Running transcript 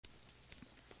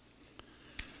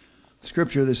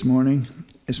Scripture this morning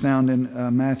is found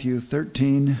in Matthew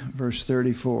 13, verse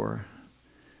 34.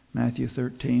 Matthew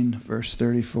 13, verse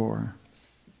 34.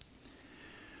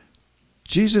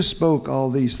 Jesus spoke all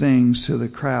these things to the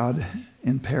crowd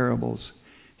in parables.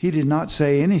 He did not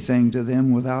say anything to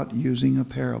them without using a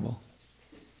parable.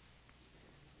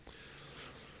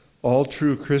 All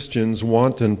true Christians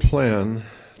want and plan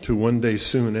to one day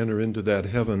soon enter into that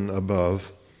heaven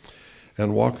above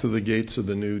and walk through the gates of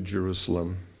the New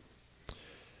Jerusalem.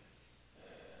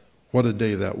 What a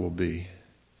day that will be.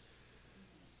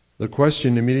 The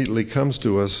question immediately comes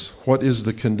to us, what is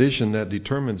the condition that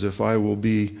determines if I will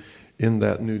be in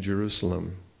that New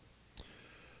Jerusalem?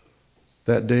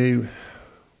 That day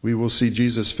we will see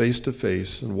Jesus face to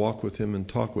face and walk with him and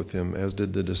talk with him as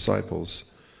did the disciples.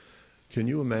 Can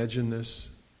you imagine this?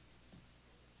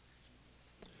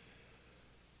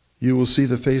 You will see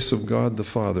the face of God the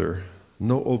Father,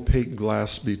 no opaque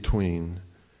glass between,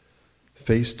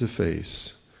 face to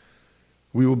face.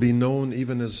 We will be known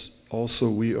even as also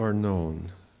we are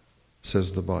known,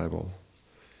 says the Bible.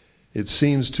 It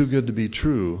seems too good to be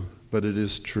true, but it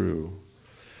is true.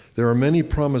 There are many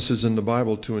promises in the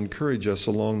Bible to encourage us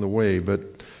along the way,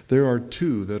 but there are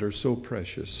two that are so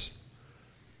precious.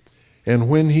 And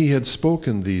when he had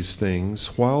spoken these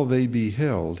things, while they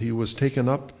beheld, he was taken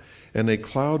up, and a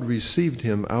cloud received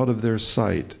him out of their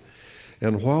sight.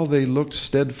 And while they looked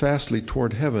steadfastly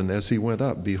toward heaven as he went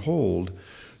up, behold,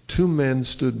 two men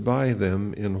stood by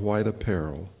them in white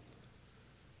apparel,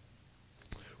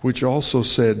 which also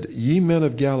said, Ye men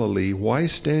of Galilee, why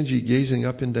stand ye gazing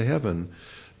up into heaven?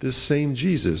 This same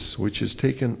Jesus, which is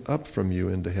taken up from you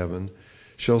into heaven,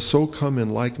 shall so come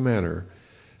in like manner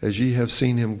as ye have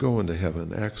seen him go into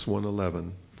heaven. Acts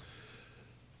 1:11.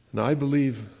 Now I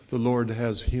believe the Lord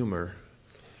has humor.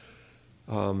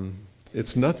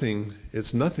 It's nothing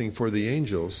for the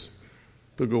angels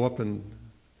to go up and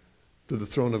to the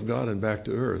throne of God and back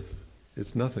to earth.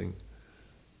 It's nothing.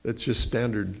 It's just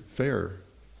standard fare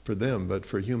for them, but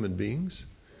for human beings.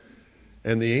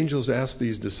 And the angels asked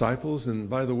these disciples, and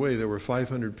by the way, there were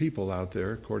 500 people out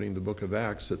there, according to the book of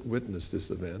Acts, that witnessed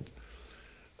this event,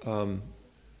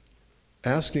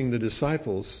 asking the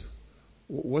disciples,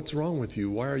 what's wrong with you?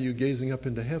 Why are you gazing up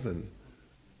into heaven?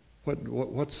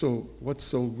 What's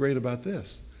so great about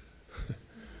this?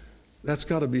 That's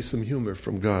got to be some humor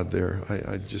from God there.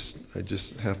 I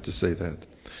just have to say that.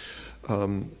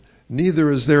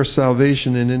 Neither is there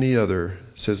salvation in any other,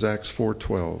 says Acts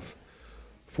 4:12.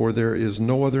 For there is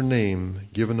no other name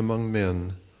given among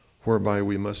men whereby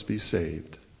we must be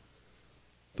saved.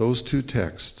 Those two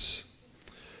texts.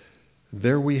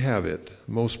 There we have it,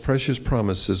 most precious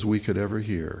promises we could ever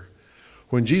hear.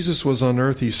 When Jesus was on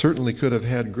earth, he certainly could have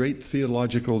had great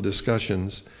theological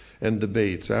discussions and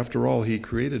debates. After all, he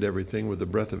created everything with the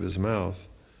breath of his mouth,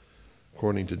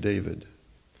 according to David.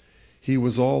 He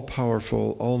was all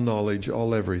powerful, all knowledge,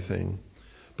 all everything.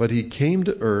 But he came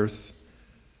to earth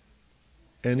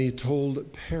and he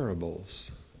told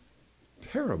parables.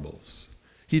 Parables.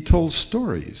 He told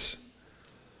stories.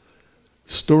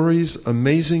 Stories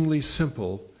amazingly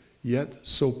simple, yet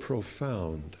so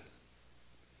profound.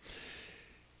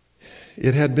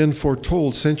 It had been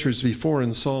foretold centuries before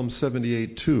in Psalm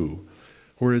 78:2,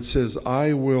 where it says,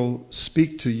 I will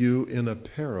speak to you in a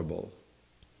parable.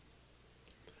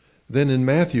 Then in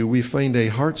Matthew, we find a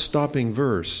heart-stopping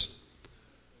verse.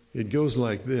 It goes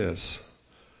like this,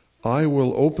 I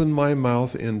will open my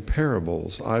mouth in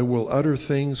parables. I will utter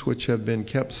things which have been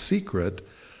kept secret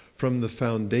from the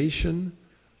foundation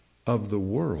of the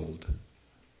world.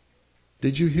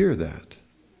 Did you hear that?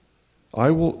 I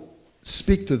will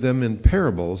speak to them in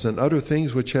parables and utter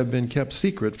things which have been kept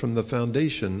secret from the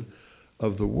foundation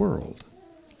of the world.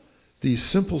 These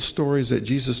simple stories that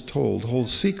Jesus told hold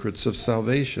secrets of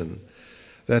salvation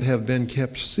that have been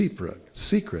kept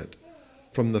secret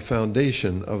from the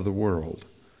foundation of the world.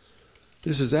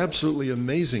 This is absolutely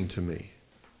amazing to me.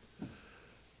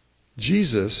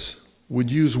 Jesus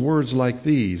would use words like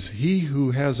these, He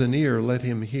who has an ear, let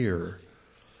him hear.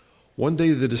 One day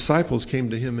the disciples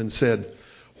came to him and said,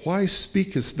 Why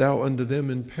speakest thou unto them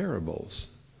in parables?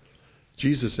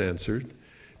 Jesus answered,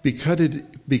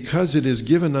 Because it is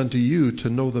given unto you to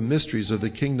know the mysteries of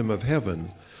the kingdom of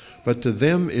heaven, but to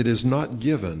them it is not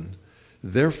given.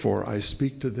 Therefore I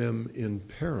speak to them in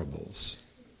parables.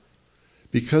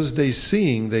 Because they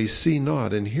seeing they see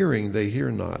not, and hearing they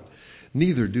hear not,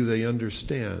 neither do they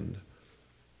understand.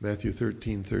 Matthew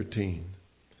 13:13.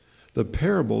 The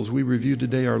parables we review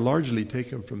today are largely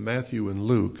taken from Matthew and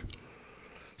Luke.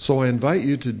 So I invite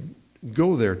you to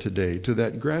go there today, to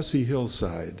that grassy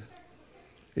hillside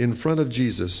in front of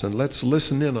Jesus, and let's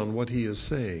listen in on what he is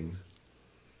saying.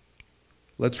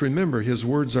 Let's remember his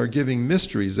words are giving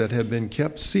mysteries that have been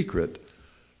kept secret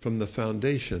from the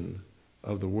foundation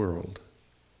of the world.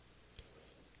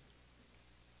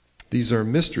 These are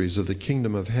mysteries of the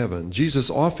kingdom of heaven.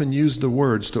 Jesus often used the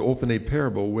words to open a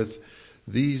parable with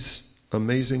these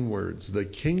amazing words. The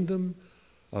kingdom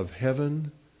of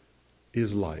heaven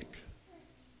is like.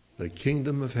 The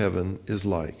kingdom of heaven is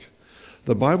like.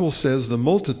 The Bible says the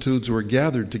multitudes were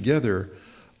gathered together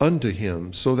unto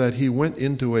him, so that he went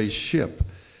into a ship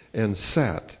and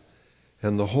sat,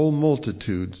 and the whole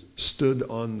multitude stood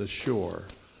on the shore.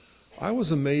 I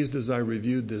was amazed as I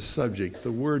reviewed this subject.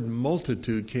 The word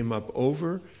multitude came up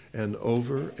over and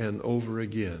over and over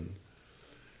again.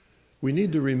 We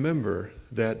need to remember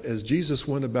that as Jesus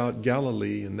went about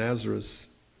Galilee and Nazareth,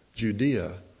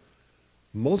 Judea,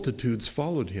 multitudes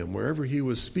followed him. Wherever he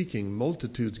was speaking,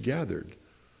 multitudes gathered.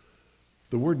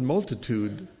 The word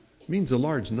multitude means a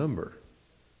large number.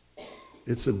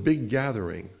 It's a big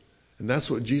gathering. And that's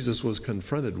what Jesus was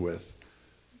confronted with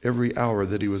every hour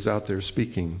that he was out there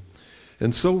speaking.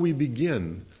 And so we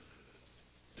begin.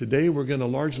 Today we're going to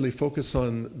largely focus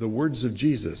on the words of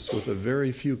Jesus with a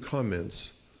very few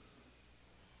comments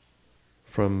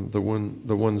from the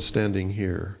one standing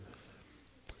here.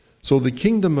 So the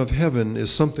kingdom of heaven is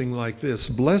something like this.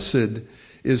 Blessed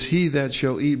is he that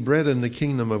shall eat bread in the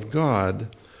kingdom of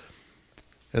God.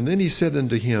 And then he said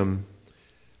unto him,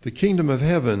 the kingdom of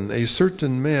heaven, a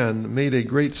certain man made a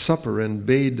great supper and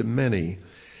bade many.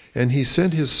 And he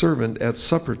sent his servant at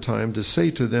supper time to say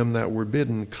to them that were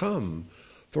bidden, Come,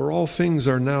 for all things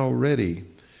are now ready.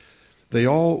 They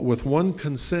all with one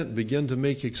consent began to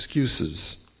make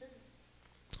excuses.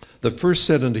 The first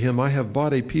said unto him, I have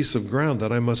bought a piece of ground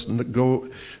that I must go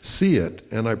see it,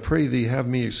 and I pray thee have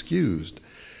me excused.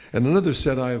 And another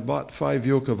said, I have bought 5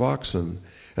 yoke of oxen,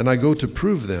 and I go to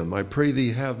prove them. I pray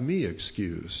thee have me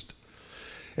excused.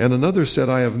 And another said,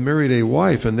 I have married a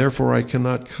wife, and therefore I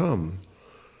cannot come.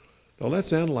 Now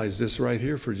let's analyze this right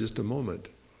here for just a moment.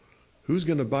 Who's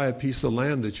going to buy a piece of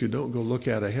land that you don't go look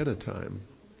at ahead of time?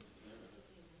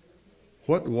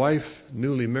 What wife,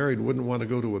 newly married, wouldn't want to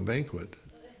go to a banquet?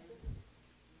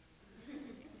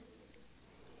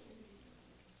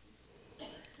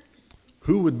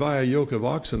 Who would buy a yoke of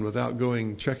oxen without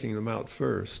checking them out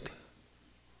first?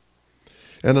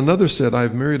 And another said, I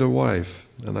have married a wife,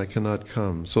 and I cannot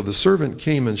come. So the servant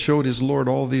came and showed his lord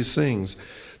all these things.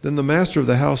 Then the master of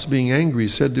the house, being angry,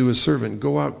 said to his servant,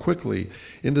 Go out quickly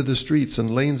into the streets and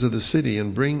lanes of the city,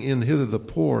 and bring in hither the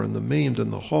poor, and the maimed,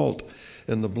 and the halt,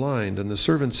 and the blind. And the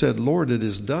servant said, Lord, it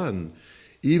is done,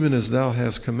 even as thou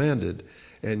hast commanded,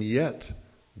 and yet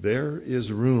there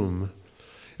is room.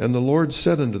 And the Lord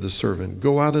said unto the servant,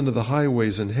 Go out into the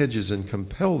highways and hedges, and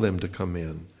compel them to come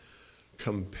in.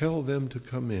 Compel them to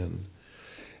come in,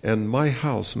 and my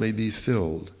house may be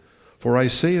filled. For I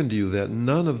say unto you that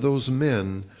none of those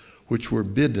men which were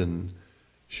bidden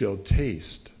shall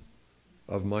taste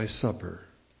of my supper.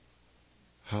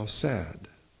 How sad.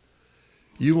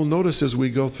 You will notice as we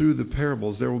go through the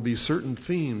parables, there will be certain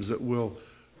themes that will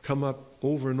come up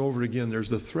over and over again.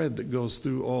 There's the thread that goes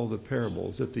through all the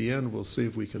parables. At the end, we'll see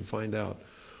if we can find out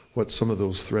what some of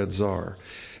those threads are.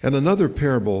 And another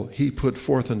parable he put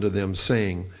forth unto them,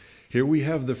 saying, here we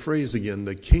have the phrase again,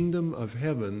 the kingdom of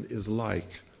heaven is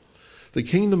like. The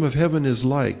kingdom of heaven is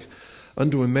like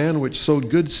unto a man which sowed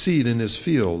good seed in his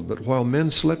field, but while men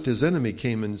slept his enemy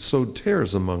came and sowed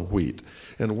tares among wheat,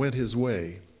 and went his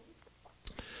way.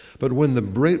 But when the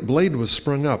blade was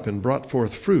sprung up and brought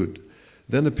forth fruit,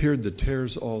 then appeared the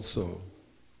tares also.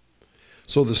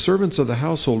 So the servants of the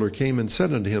householder came and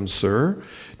said unto him, Sir,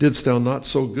 didst thou not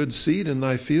sow good seed in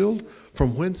thy field?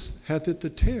 From whence hath it the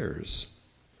tares?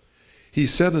 He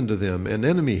said unto them, An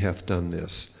enemy hath done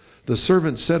this. The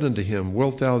servant said unto him,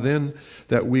 Wilt thou then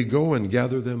that we go and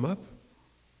gather them up?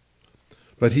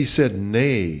 But he said,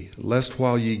 Nay, lest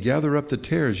while ye gather up the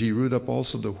tares, ye root up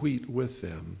also the wheat with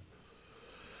them.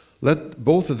 Let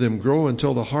both of them grow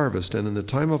until the harvest, and in the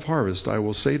time of harvest I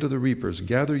will say to the reapers,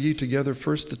 Gather ye together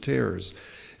first the tares,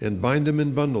 and bind them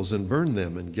in bundles, and burn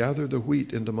them, and gather the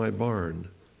wheat into my barn.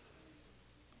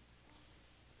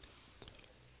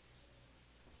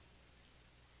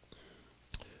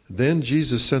 Then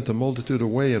Jesus sent the multitude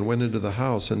away and went into the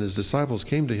house, and his disciples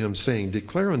came to him, saying,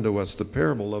 Declare unto us the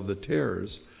parable of the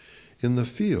tares in the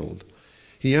field.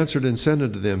 He answered and said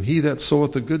unto them, He that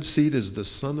soweth the good seed is the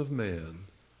Son of Man,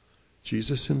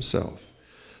 Jesus himself.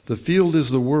 The field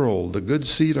is the world, the good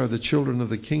seed are the children of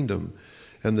the kingdom,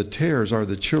 and the tares are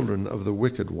the children of the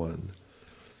wicked one.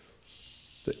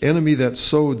 The enemy that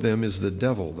sowed them is the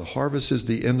devil. The harvest is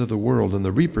the end of the world, and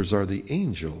the reapers are the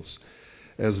angels.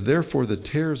 As therefore the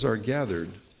tares are gathered,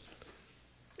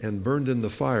 and burned in the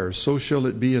fire, so shall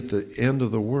it be at the end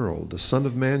of the world. The Son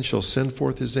of Man shall send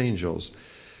forth his angels,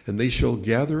 and they shall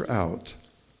gather out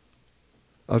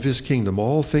of his kingdom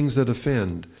all things that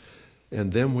offend,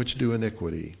 and them which do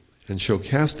iniquity, and shall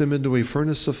cast them into a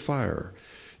furnace of fire.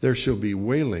 There shall be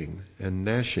wailing and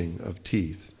gnashing of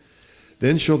teeth.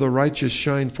 Then shall the righteous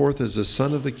shine forth as the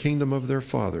son of the kingdom of their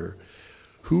Father.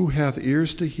 Who hath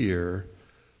ears to hear,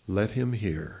 let him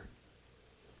hear.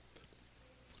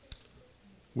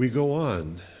 We go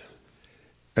on.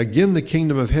 Again, the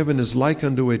kingdom of heaven is like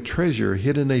unto a treasure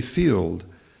hid in a field,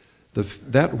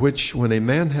 that which when a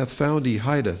man hath found he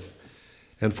hideth,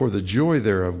 and for the joy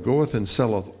thereof goeth and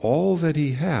selleth all that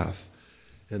he hath,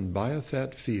 and buyeth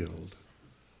that field.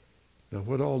 Now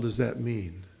what all does that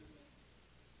mean?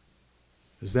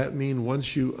 Does that mean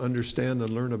once you understand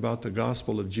and learn about the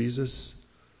gospel of Jesus,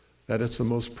 that it's the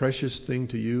most precious thing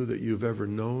to you that you've ever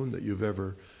known, that you've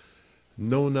ever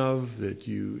known of, that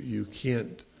you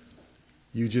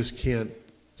just can't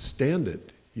stand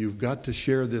it? You've got to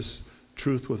share this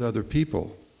truth with other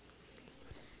people.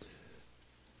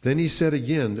 Then he said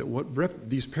again that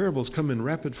these parables come in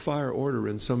rapid fire order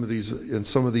in some of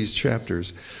these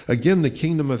chapters. Again, the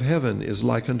kingdom of heaven is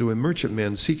like unto a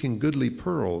merchantman seeking goodly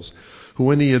pearls, who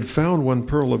when he had found one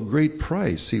pearl of great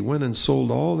price, he went and sold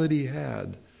all that he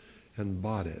had and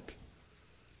bought it.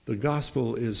 The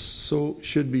gospel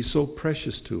should be so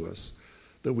precious to us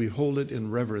that we hold it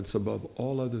in reverence above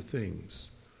all other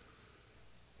things.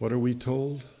 What are we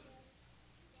told?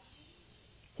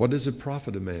 What does it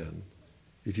profit a man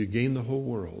if you gain the whole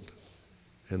world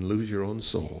and lose your own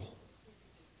soul?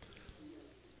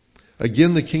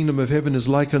 Again, the kingdom of heaven is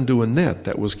like unto a net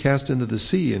that was cast into the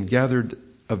sea and gathered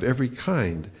of every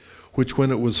kind, which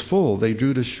when it was full they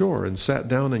drew to shore and sat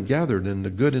down and gathered in the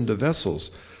good into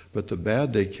vessels, but the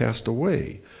bad they cast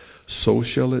away. So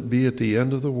shall it be at the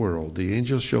end of the world. The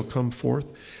angels shall come forth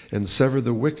and sever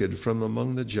the wicked from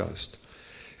among the just,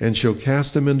 and shall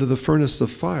cast them into the furnace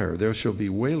of fire. There shall be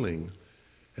wailing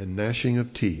and gnashing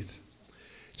of teeth.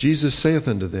 Jesus saith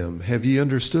unto them, Have ye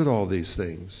understood all these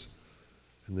things?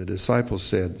 And the disciples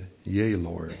said, Yea,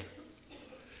 Lord.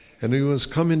 And when he was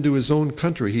come into his own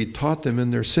country, he taught them in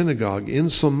their synagogue,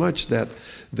 insomuch that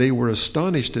they were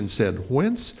astonished and said,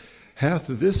 Whence hath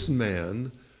this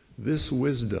man this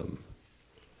wisdom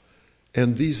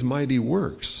and these mighty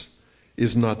works?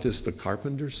 Is not this the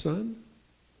carpenter's son?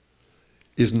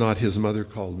 Is not his mother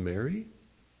called Mary?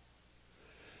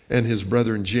 And his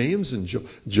brethren James and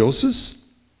Joseph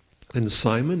and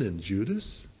Simon and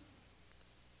Judas?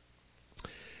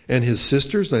 And his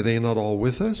sisters, are they not all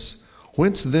with us?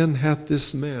 Whence then hath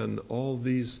this man all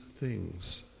these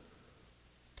things?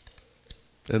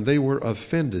 And they were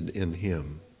offended in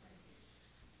him.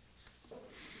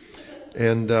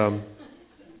 And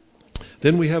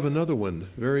then we have another one,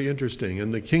 very interesting.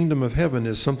 And the kingdom of heaven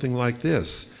is something like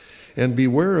this. And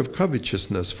beware of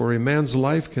covetousness, for a man's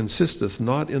life consisteth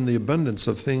not in the abundance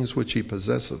of things which he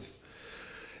possesseth.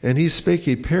 And he spake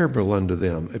a parable unto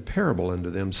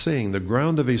them, saying, The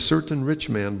ground of a certain rich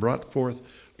man brought forth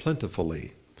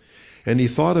plentifully. And he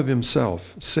thought of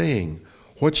himself, saying,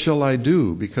 What shall I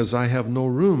do, because I have no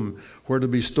room where to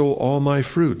bestow all my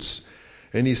fruits?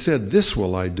 And he said, This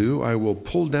will I do, I will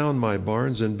pull down my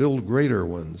barns and build greater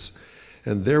ones,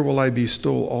 and there will I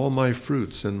bestow all my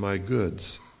fruits and my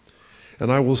goods.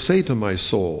 And I will say to my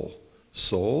soul,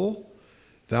 Soul,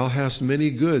 thou hast many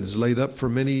goods laid up for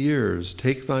many years.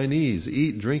 Take thine ease,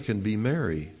 eat, drink, and be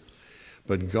merry.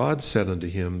 But God said unto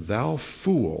him, Thou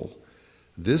fool,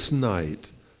 this night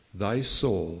thy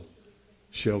soul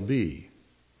shall be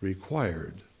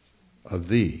required of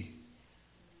thee.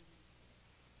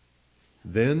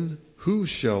 Then who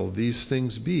shall these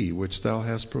things be which thou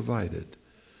hast provided?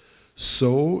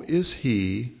 So is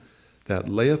he that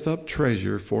layeth up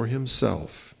treasure for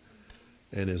himself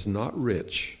and is not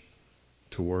rich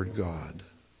toward God.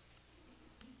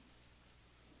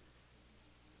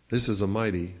 This is a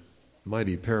mighty,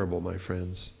 mighty parable, my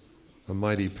friends. A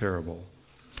mighty parable.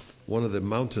 One of the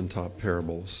mountaintop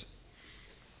parables.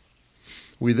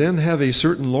 We then have a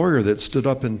certain lawyer that stood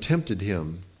up and tempted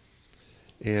him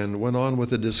and went on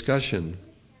with a discussion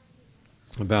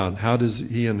about how does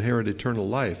he inherit eternal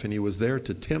life. And he was there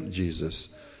to tempt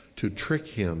Jesus, to trick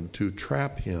him, to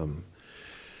trap him.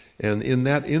 And in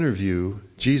that interview,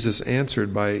 Jesus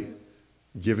answered by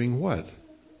giving what?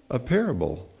 A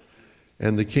parable.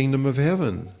 And the kingdom of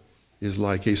heaven is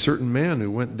like a certain man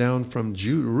who went down from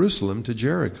Jerusalem to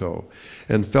Jericho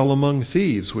and fell among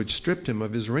thieves, which stripped him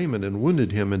of his raiment and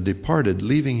wounded him and departed,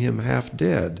 leaving him half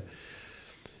dead.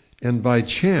 And by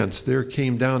chance there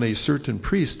came down a certain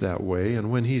priest that way,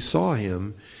 and when he saw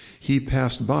him, he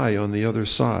passed by on the other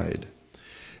side.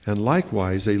 And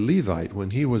likewise a Levite, when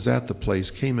he was at the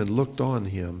place, came and looked on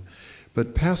him,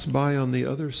 but passed by on the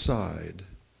other side.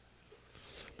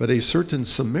 But a certain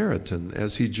Samaritan,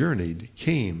 as he journeyed,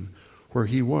 came where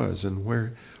he was, and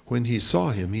when he saw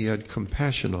him, he had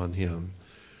compassion on him.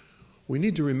 We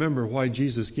need to remember why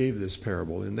Jesus gave this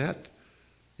parable. In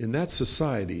that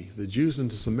society, the Jews and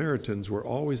the Samaritans were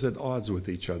always at odds with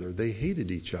each other. They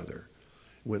hated each other.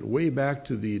 Went way back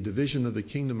to the division of the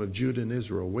kingdom of Judah and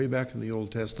Israel, way back in the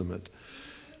Old Testament.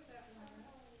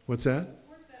 What's that?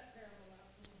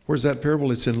 Where's that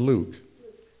parable? It's in Luke.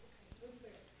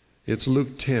 It's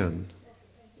Luke 10.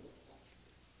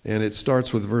 And it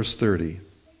starts with verse 30.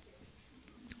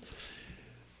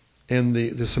 And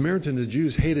the Samaritan and the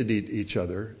Jews hated each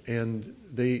other, and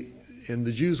the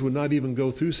Jews would not even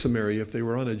go through Samaria. If they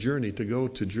were on a journey to go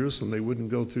to Jerusalem, they wouldn't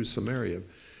go through Samaria.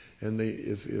 And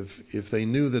if they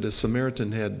knew that a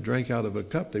Samaritan had drank out of a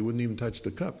cup, they wouldn't even touch the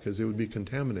cup because it would be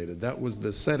contaminated. That was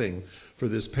the setting for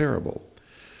this parable.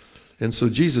 And so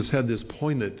Jesus had this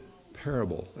poignant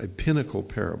parable, a pinnacle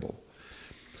parable.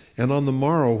 And on the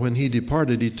morrow when he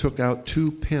departed, he took out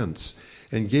 2 pence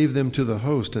and gave them to the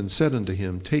host and said unto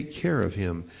him, Take care of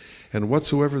him, and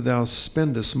whatsoever thou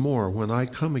spendest more, when I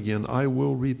come again, I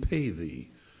will repay thee.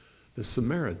 The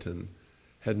Samaritan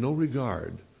had no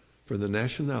regard for the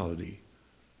nationality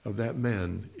of that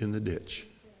man in the ditch.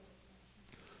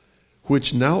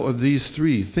 Which now of these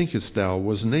 3 thinkest thou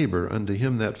was neighbor unto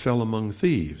him that fell among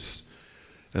thieves?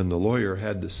 And the lawyer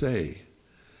had to say,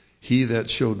 He that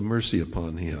showed mercy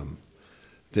upon him.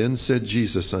 Then said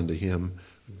Jesus unto him,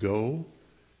 Go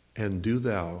and do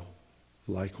thou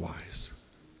likewise.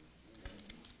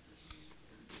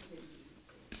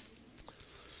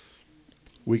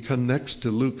 We come next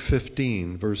to Luke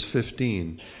 15, verse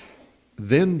 15.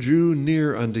 Then drew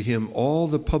near unto him all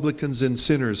the publicans and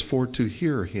sinners for to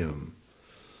hear him.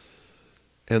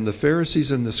 And the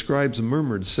Pharisees and the scribes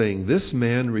murmured, saying, This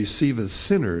man receiveth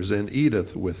sinners and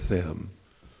eateth with them.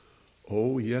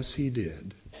 Oh, yes, he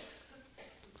did.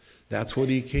 That's what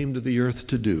he came to the earth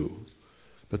to do.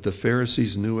 But the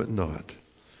Pharisees knew it not.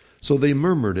 So they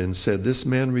murmured and said, This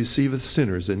man receiveth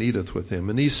sinners and eateth with them.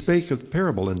 And he spake a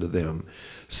parable unto them,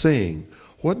 saying,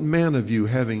 What man of you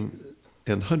having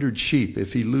 100 sheep,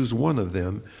 if he lose one of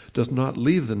them, doth not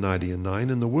leave the 99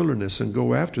 in the wilderness and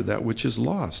go after that which is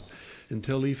lost,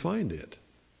 until he find it?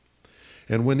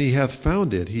 And when he hath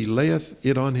found it, he layeth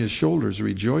it on his shoulders,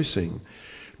 rejoicing.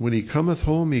 When he cometh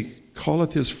home, he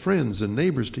calleth his friends and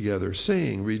neighbors together,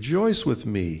 saying, Rejoice with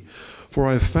me, for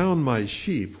I have found my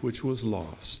sheep which was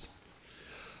lost.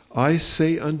 I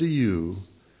say unto you,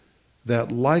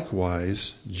 that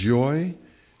likewise joy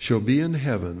shall be in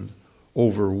heaven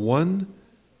over one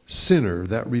sinner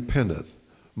that repenteth,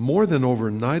 more than over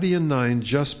 99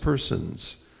 just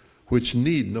persons, which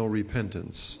need no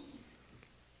repentance.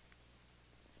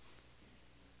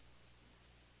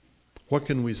 What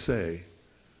can we say?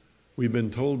 We've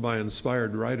been told by an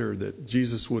inspired writer that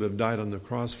Jesus would have died on the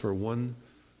cross for one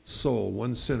soul,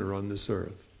 one sinner on this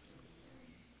earth.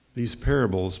 These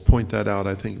parables point that out,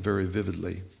 I think, very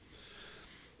vividly.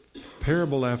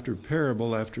 Parable after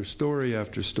parable, after story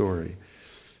after story.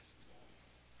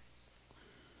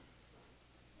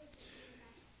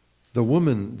 The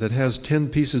woman that has 10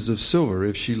 pieces of silver,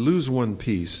 if she lose one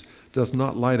piece, doth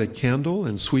not light a candle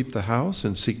and sweep the house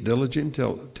and seek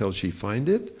diligently till she find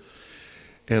it?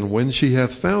 And when she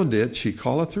hath found it, she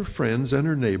calleth her friends and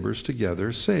her neighbors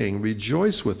together, saying,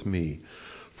 Rejoice with me,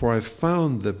 for I have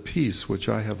found the piece which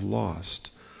I have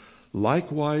lost.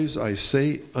 Likewise I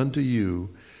say unto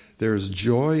you, there is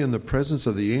joy in the presence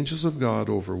of the angels of God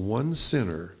over one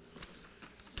sinner.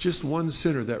 Just one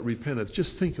sinner that repenteth.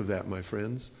 Just think of that, my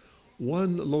friends.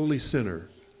 One lowly sinner.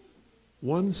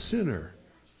 One sinner.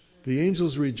 The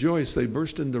angels rejoice. They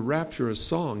burst into rapturous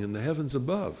song in the heavens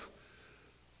above,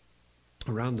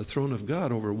 around the throne of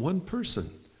God, over one person.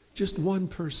 Just one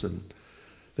person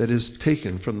that is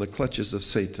taken from the clutches of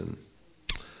Satan.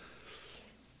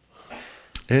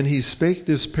 And he spake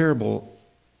this parable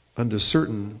unto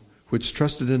certain which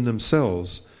trusted in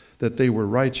themselves that they were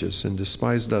righteous and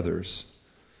despised others.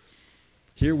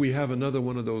 Here we have another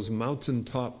one of those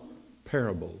mountaintop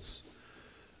parables,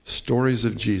 stories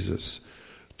of Jesus.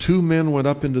 2 men went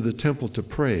up into the temple to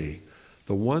pray,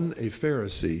 the one a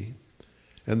Pharisee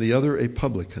and the other a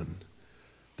publican.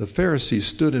 The Pharisee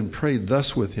stood and prayed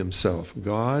thus with himself,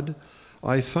 God,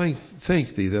 I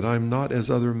thank thee that I am not as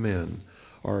other men,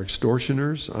 are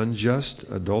extortioners, unjust,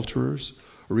 adulterers,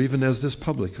 or even as this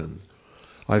publican.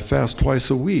 I fast twice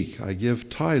a week. I give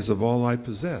tithes of all I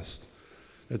possessed.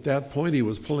 At that point, he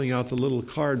was pulling out the little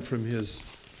card from his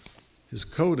his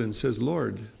coat and says,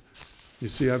 Lord, you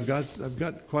see, I've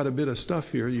got quite a bit of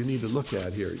stuff here you need to look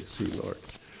at here, you see, Lord.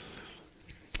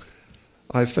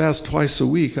 I fast twice a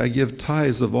week. I give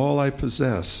tithes of all I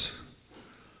possess.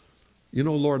 You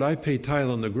know, Lord, I pay tithe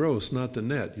on the gross, not the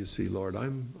net, you see, Lord.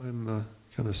 I'm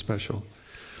kind of special.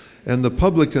 And the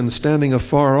publican standing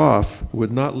afar off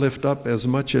would not lift up as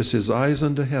much as his eyes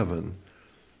unto heaven.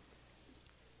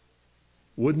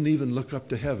 Wouldn't even look up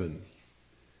to heaven,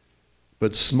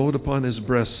 but smote upon his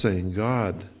breast, saying,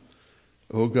 God,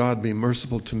 O God, be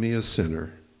merciful to me, a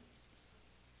sinner.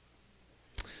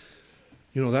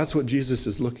 You know, that's what Jesus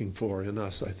is looking for in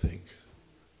us, I think.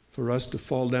 For us to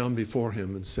fall down before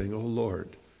him and saying, Oh Lord,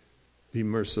 be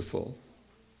merciful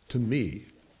to me,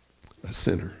 a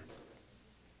sinner.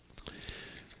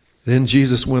 Then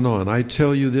Jesus went on, I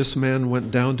tell you, this man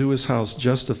went down to his house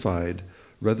justified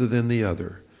rather than the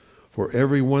other. For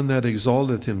every one that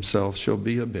exalteth himself shall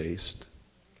be abased,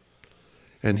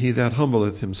 and he that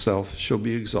humbleth himself shall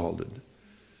be exalted.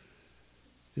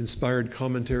 Inspired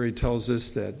commentary tells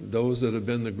us that those that have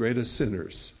been the greatest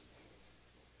sinners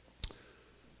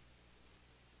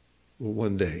will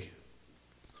one day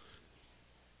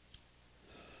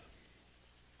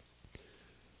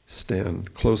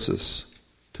stand closest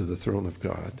to the throne of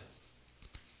God.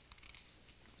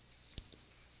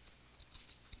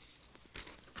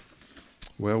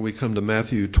 Well, we come to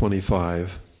Matthew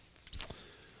 25.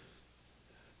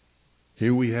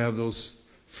 Here we have those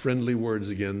friendly words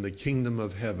again. The kingdom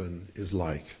of heaven is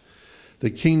like.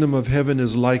 The kingdom of heaven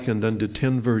is likened unto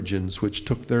 10 virgins which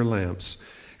took their lamps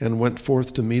and went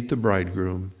forth to meet the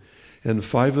bridegroom. And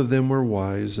 5 of them were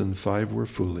wise and 5 were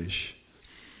foolish.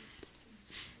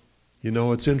 You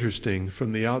know, it's interesting.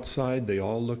 From the outside, they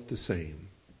all looked the same.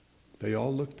 They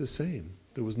all looked the same.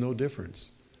 There was no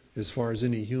difference as far as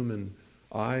any human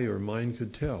eye or mind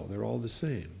could tell. They're all the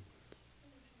same.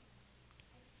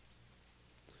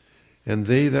 And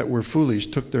they that were foolish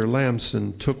took their lamps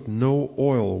and took no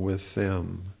oil with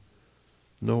them.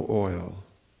 No oil.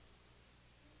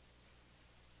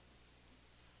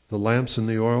 The lamps and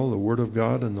the oil, the Word of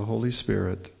God and the Holy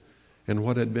Spirit, and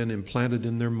what had been implanted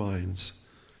in their minds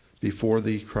before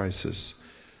the crisis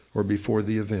or before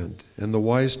the event. And the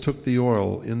wise took the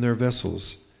oil in their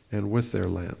vessels and with their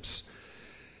lamps.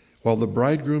 While the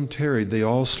bridegroom tarried, they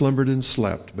all slumbered and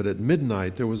slept. But at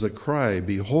midnight there was a cry,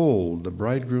 Behold, the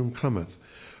bridegroom cometh.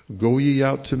 Go ye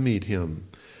out to meet him.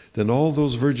 Then all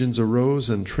those virgins arose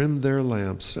and trimmed their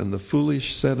lamps. And the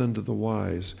foolish said unto the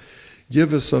wise,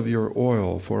 Give us of your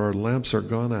oil, for our lamps are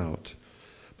gone out.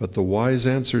 But the wise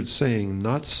answered, saying,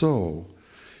 Not so.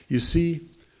 You see,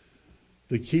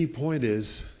 the key point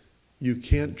is you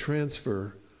can't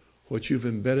transfer what you've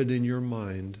embedded in your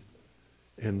mind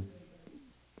and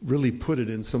really put it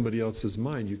in somebody else's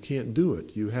mind. You can't do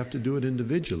it. You have to do it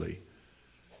individually.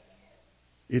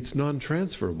 It's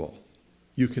non-transferable.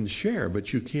 You can share,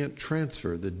 but you can't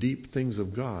transfer the deep things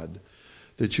of God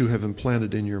that you have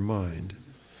implanted in your mind.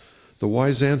 The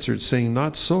wise answered, saying,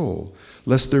 Not so,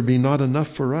 lest there be not enough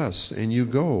for us, and you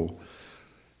go.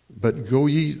 But go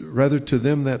ye rather to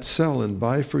them that sell and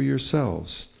buy for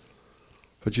yourselves.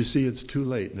 But you see, it's too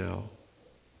late now.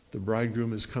 The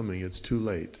bridegroom is coming. It's too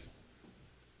late.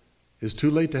 It's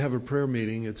too late to have a prayer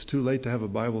meeting. It's too late to have a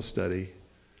Bible study.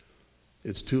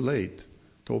 It's too late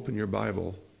to open your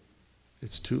Bible.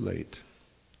 It's too late.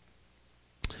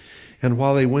 And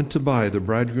while they went to buy, the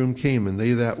bridegroom came, and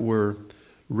they that were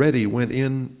ready went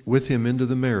in with him into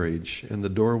the marriage, and the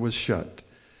door was shut.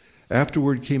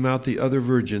 Afterward came out the other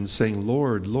virgins, saying,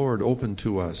 Lord, Lord, open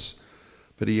to us.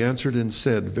 But he answered and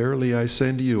said, Verily I say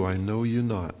unto you, I know you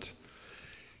not.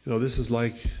 You know, this is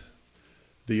like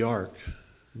the ark.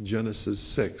 Genesis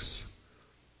 6,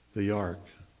 the ark.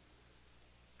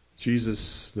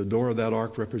 Jesus, the door of that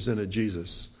ark represented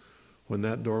Jesus. When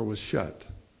that door was shut,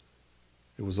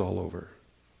 it was all over.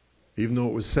 Even though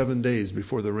it was 7 days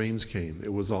before the rains came,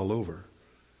 it was all over.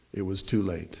 It was too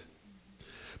late.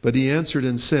 But he answered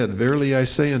and said, Verily I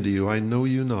say unto you, I know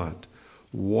you not.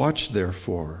 Watch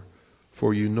therefore,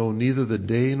 for you know neither the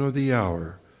day nor the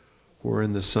hour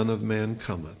wherein the Son of Man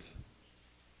cometh.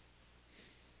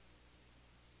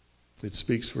 It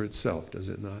speaks for itself, does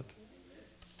it not?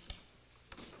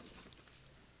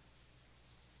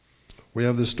 We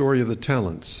have the story of the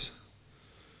talents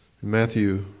in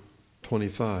Matthew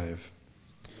 25.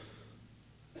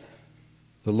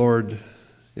 The Lord,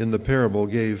 in the parable,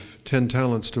 gave 10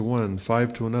 talents to one,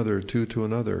 5 to another, 2 to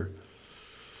another.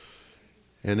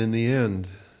 And in the end,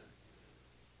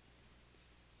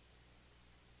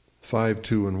 5,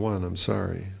 2, and 1,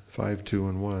 5, 2,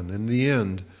 and 1. In the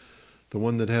end, the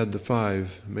one that had the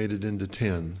 5 made it into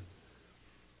 10.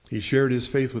 He shared his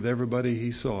faith with everybody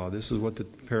he saw. This is what the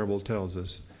parable tells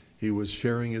us. He was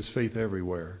sharing his faith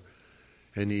everywhere.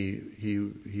 And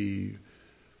he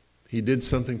did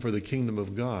something for the kingdom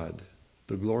of God.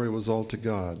 The glory was all to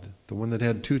God. The one that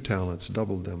had 2 talents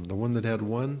doubled them. The one that had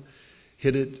 1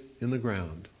 hid it in the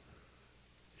ground.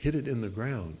 Hid it in the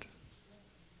ground.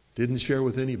 Didn't share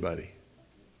with anybody.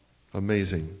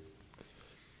 Amazing.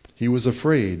 He was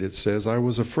afraid, it says, I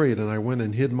was afraid, and I went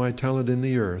and hid my talent in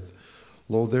the earth.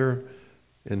 Lo, there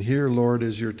and here, Lord,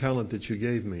 is your talent that you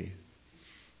gave me.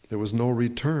 There was no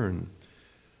return.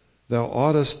 Thou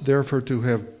oughtest therefore to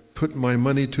have put my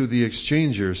money to the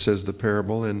exchanger, says the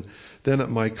parable, and then at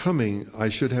my coming I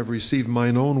should have received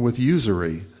mine own with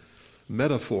usury.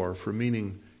 Metaphor for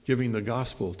meaning giving the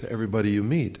gospel to everybody you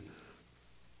meet.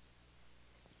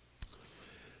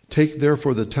 Take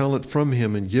therefore the talent from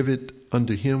him and give it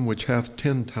unto him which hath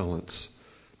 10 talents.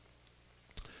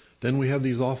 Then we have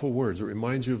these awful words. It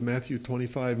reminds you of Matthew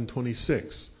 25 and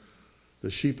 26. The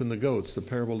sheep and the goats, the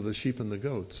parable of the sheep and the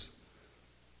goats.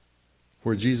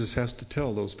 Where Jesus has to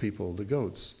tell those people, the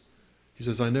goats. He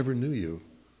says, I never knew you.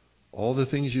 All the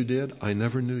things you did, I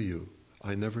never knew you.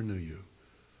 I never knew you.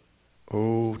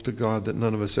 Oh, to God that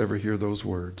none of us ever hear those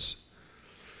words.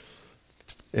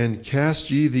 And cast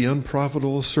ye the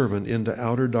unprofitable servant into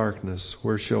outer darkness,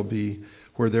 where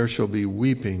there shall be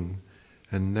weeping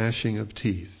and gnashing of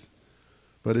teeth.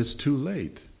 But it's too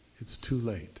late. It's too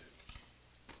late.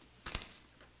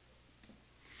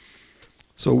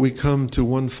 So we come to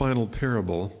one final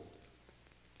parable.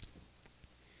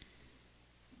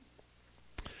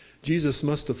 Jesus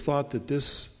must have thought that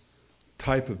this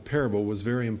type of parable was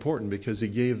very important because he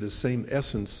gave the same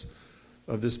essence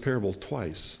of this parable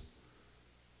twice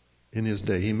in his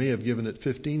day. He may have given it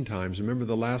 15 times. Remember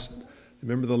the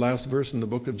last verse in the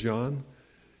book of John?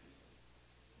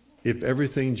 If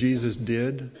everything Jesus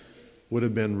did would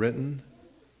have been written,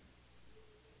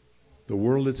 the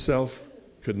world itself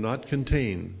could not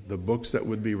contain the books that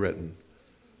would be written.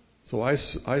 So I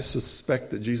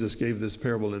suspect that Jesus gave this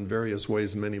parable in various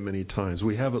ways many, many times.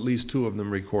 We have at least 2 of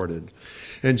them recorded.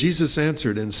 And Jesus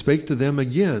answered and spake to them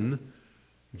again,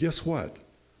 guess what?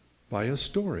 By a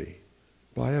story,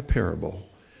 by a parable.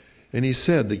 And he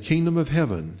said, the kingdom of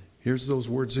heaven, here's those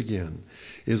words again,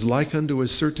 is like unto a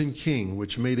certain king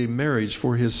which made a marriage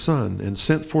for his son, and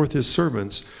sent forth his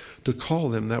servants to call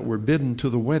them that were bidden to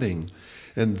the wedding.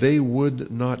 And they would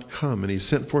not come. And he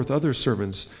sent forth other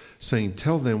servants, saying,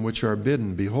 tell them which are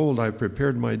bidden, behold, I have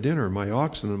prepared my dinner, my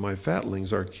oxen and my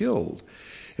fatlings are killed,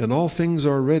 and all things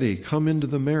are ready, come into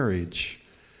the marriage.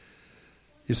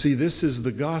 You see, this is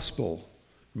the gospel.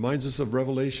 Reminds us of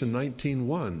Revelation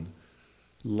 19:1.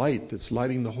 Light that's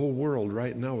lighting the whole world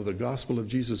right now with the gospel of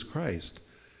Jesus Christ,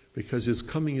 because his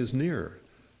coming is near.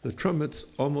 The trumpet's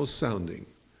almost sounding.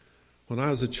 When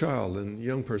I was a child and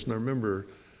young person, I remember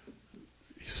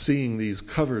seeing these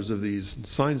covers of these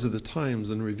signs of the times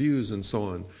and reviews and so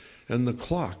on. And the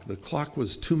clock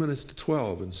was 2 minutes to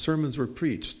 12, and sermons were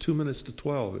preached 2 minutes to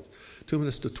 12. It's 2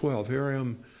 minutes to 12. Here I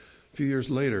am a few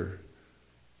years later,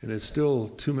 and it's still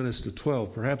 2 minutes to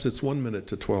 12. Perhaps it's 1 minute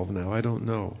to 12 now. I don't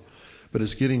know. But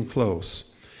it's getting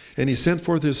close. And he sent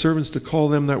forth his servants to call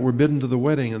them that were bidden to the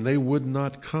wedding, and they would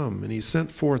not come. And he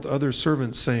sent forth other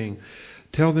servants, saying,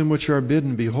 tell them which are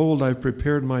bidden, behold, I have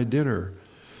prepared my dinner.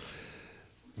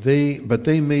 But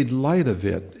they made light of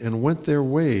it, and went their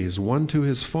ways, one to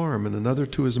his farm, and another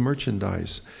to his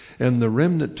merchandise. And the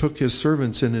remnant took his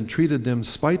servants, and entreated them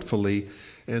spitefully,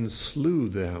 and slew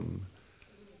them.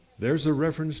 There's a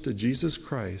reference to Jesus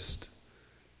Christ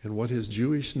and what his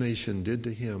Jewish nation did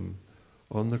to him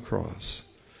on the cross.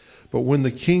 But when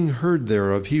the king heard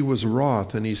thereof, he was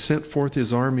wroth, and he sent forth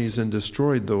his armies, and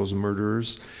destroyed those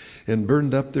murderers, and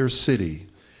burned up their city.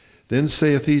 Then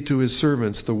saith he to his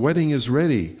servants, the wedding is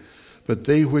ready, but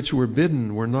they which were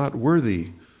bidden were not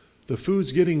worthy. The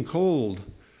food's getting cold.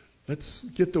 Let's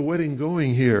get the wedding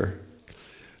going here.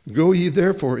 Go ye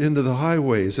therefore into the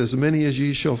highways, as many as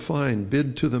ye shall find,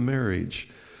 bid to the marriage.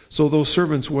 So those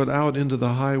servants went out into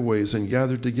the highways, and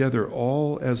gathered together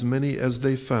all as many as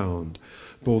they found,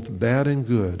 both bad and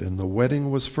good. And the wedding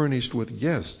was furnished with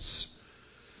guests.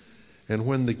 And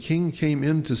when the king came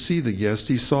in to see the guest,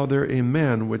 he saw there a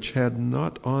man which had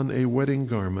not on a wedding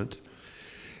garment.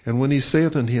 And when he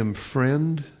saith unto him,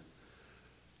 friend,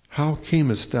 how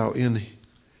camest thou in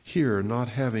here not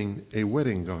having a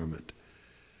wedding garment?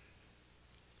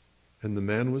 And the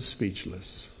man was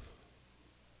speechless.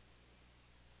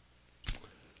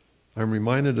 I'm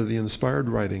reminded of the inspired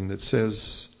writing that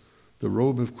says, the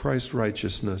robe of Christ's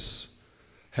righteousness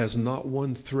has not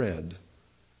one thread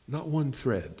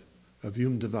of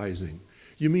human devising.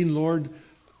 You mean, Lord,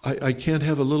 I can't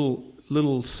have a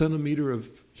little centimeter of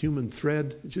human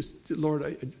thread. Just,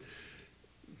 Lord,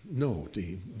 no,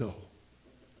 Dean, no.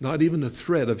 Not even a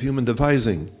thread of human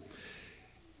devising.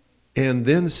 And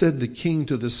then said the king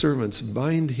to the servants,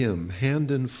 bind him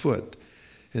hand and foot,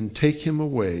 and take him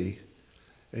away,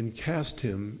 and cast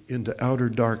him into outer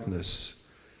darkness.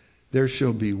 There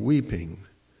shall be weeping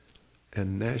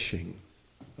and gnashing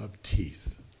of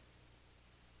teeth.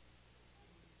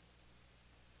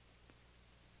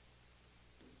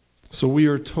 So we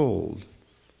are told,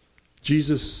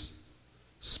 Jesus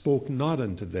spoke not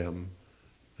unto them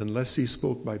unless he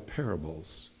spoke by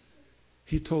parables.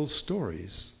 He told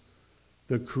stories.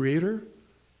 The creator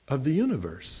of the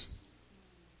universe,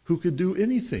 who could do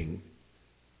anything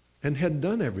and had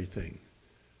done everything,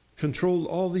 controlled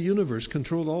all the universe,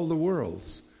 controlled all the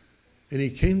worlds. And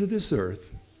he came to this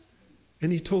earth and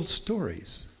he told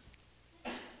stories.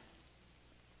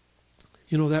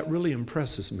 You know, that really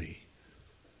impresses me,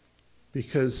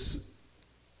 because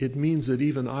it means that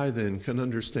even I then can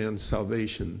understand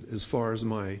salvation as far as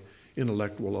my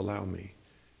intellect will allow me.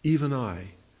 Even I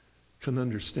can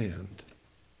understand.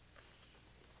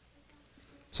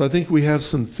 So I think we have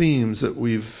some themes that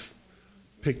we've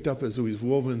picked up as we've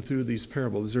woven through these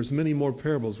parables. There's many more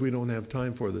parables we don't have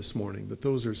time for this morning, but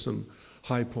those are some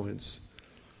high points.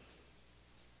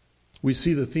 We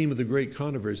see the theme of the great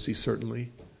controversy, certainly.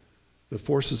 The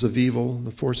forces of evil,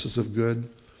 the forces of good.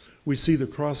 We see the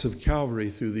cross of Calvary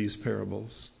through these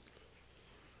parables.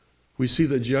 We see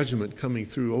the judgment coming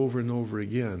through over and over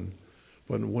again.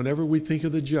 But whenever we think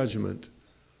of the judgment,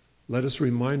 let us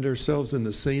remind ourselves in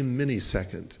the same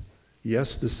millisecond.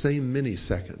 Yes, the same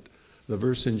millisecond. The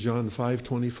verse in John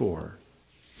 5:24.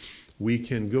 We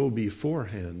can go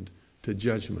beforehand to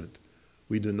judgment.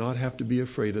 We do not have to be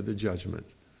afraid of the judgment.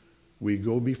 We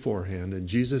go beforehand, and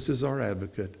Jesus is our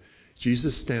advocate.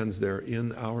 Jesus stands there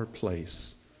in our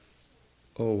place.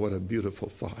 Oh, what a beautiful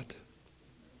thought.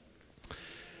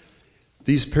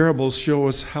 These parables show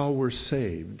us how we're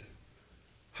saved.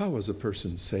 How is a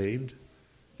person saved?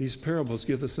 These parables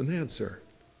give us an answer.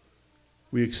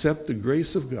 We accept the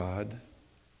grace of God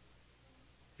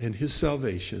and his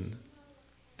salvation.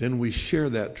 Then we share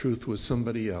that truth with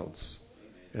somebody else.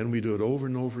 And we do it over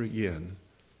and over again.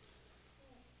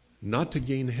 Not to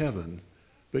gain heaven,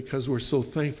 because we're so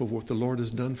thankful for what the Lord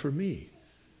has done for me.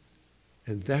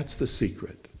 And that's the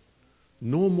secret.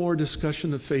 No more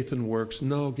discussion of faith and works.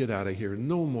 No, get out of here.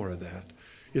 No more of that.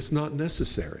 It's not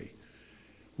necessary.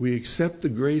 We accept the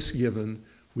grace given.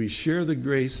 We share the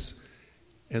grace.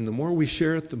 And the more we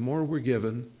share it, the more we're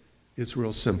given. It's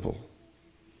real simple.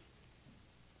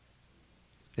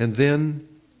 And then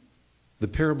the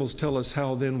parables tell us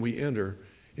how then we enter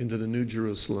into the New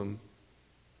Jerusalem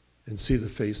and see the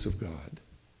face of God.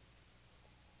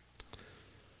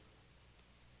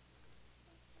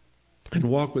 And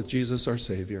walk with Jesus our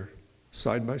Savior,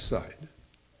 side by side.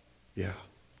 Yeah.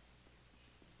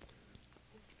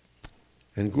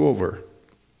 And go over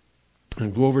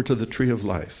to the tree of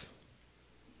life.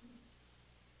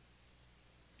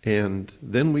 And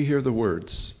then we hear the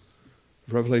words,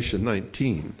 Revelation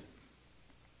 19.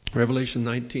 Revelation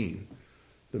 19,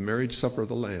 the marriage supper of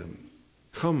the Lamb.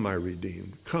 Come, my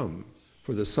redeemed, come,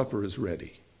 for the supper is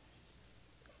ready.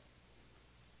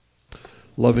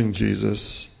 Loving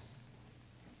Jesus,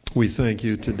 we thank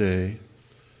you today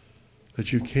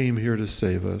that you came here to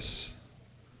save us.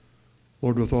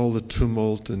 Lord, with all the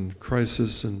tumult and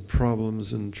crisis and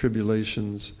problems and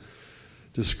tribulations,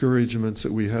 discouragements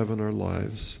that we have in our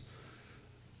lives,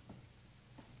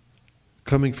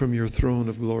 coming from your throne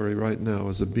of glory right now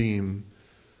as a beam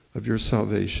of your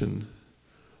salvation.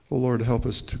 Oh Lord, help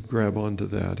us to grab onto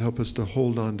that. Help us to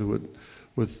hold onto it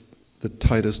with the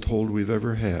tightest hold we've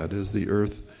ever had as the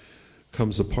earth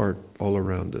comes apart all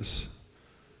around us.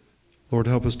 Lord,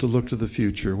 help us to look to the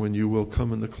future when you will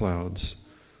come in the clouds.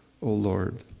 Oh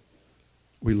Lord,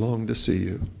 we long to see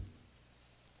you.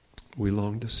 We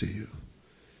long to see you.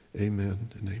 Amen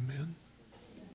and amen.